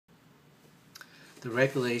The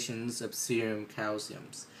regulations of serum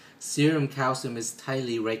calciums. Serum calcium is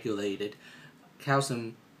tightly regulated.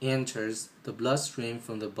 Calcium enters the bloodstream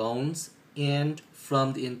from the bones and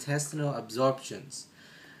from the intestinal absorptions,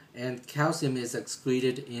 and calcium is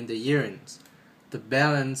excreted in the urine. The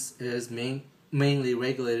balance is mainly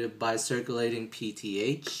regulated by circulating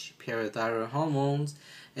PTH, parathyroid hormones,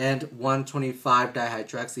 and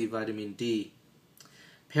 1,25-dihydroxyvitamin D.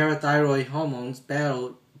 Parathyroid hormones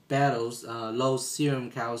battles low serum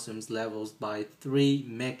calcium levels by three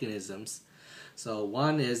mechanisms. So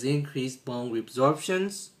one is increased bone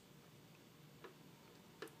reabsorptions,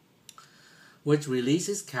 which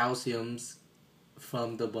releases calcium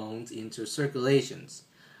from the bones into circulations.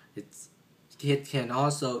 It can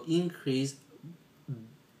also increase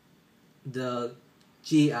the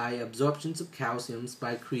GI absorptions of calcium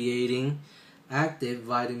by creating active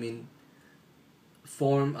vitamin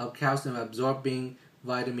form of calcium absorbing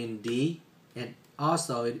vitamin D, and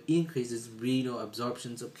also it increases renal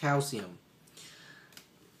absorptions of calcium.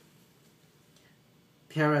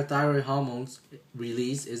 Parathyroid hormones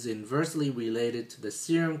release is inversely related to the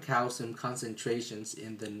serum calcium concentrations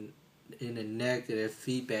in a negative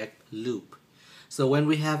feedback loop. So when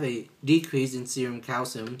we have a decrease in serum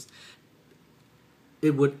calcium,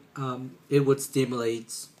 it would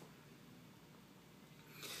stimulate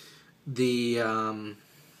the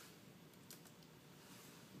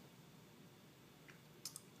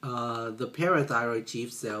parathyroid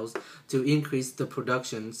chief cells to increase the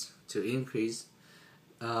productions, to increase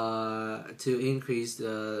the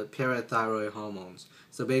parathyroid hormones.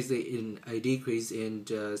 So basically, in a decrease in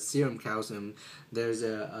serum calcium, there's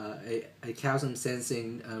a calcium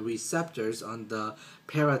sensing receptors on the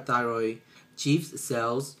parathyroid chief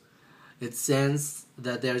cells. It senses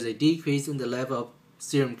that there's a decrease in the level of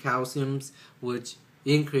serum calcium, which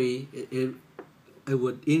it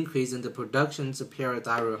would increase in the productions of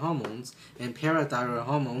parathyroid hormones, and parathyroid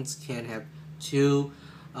hormones can have two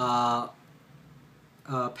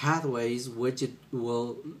pathways which it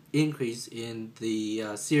will increase in the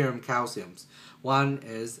serum calciums. One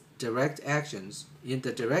is direct actions. In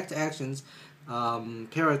the direct actions,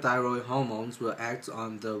 parathyroid hormones will act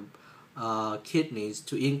on the kidneys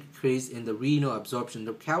to increase in the renal absorption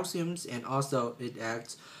of calciums, and also it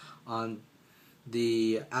acts on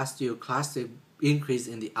the osteoclastic increase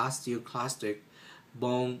in the osteoclastic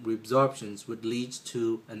bone reabsorptions, which leads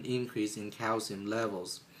to an increase in calcium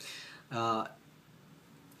levels.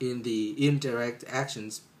 In the indirect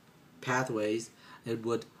actions pathways, it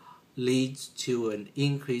would lead to an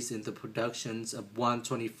increase in the productions of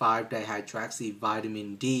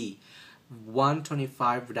 1,25-dihydroxyvitamin D.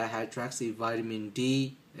 1,25-dihydroxyvitamin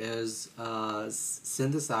D is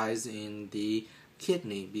synthesized in the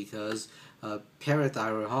kidney because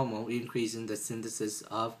parathyroid hormone increasing the synthesis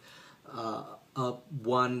of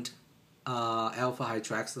 1-alpha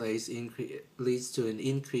hydroxylase leads to an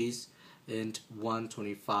increase in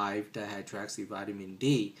 1,25-dihydroxyvitamin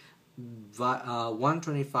D.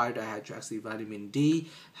 1,25-dihydroxyvitamin D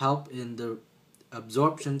help in the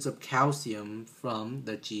absorptions of calcium from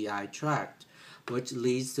the GI tract, which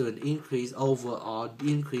leads to an overall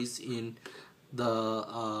increase in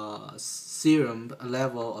the serum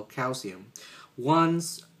level of calcium.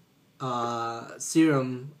 Once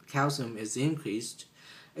serum calcium is increased,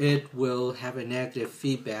 it will have a negative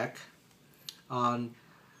feedback on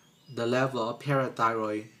the level of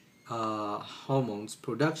parathyroid hormones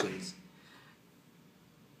productions.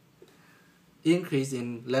 Increase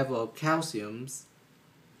in level of calciums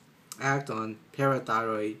act on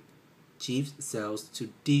parathyroid chief cells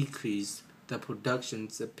to decrease the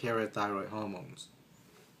productions of parathyroid hormones.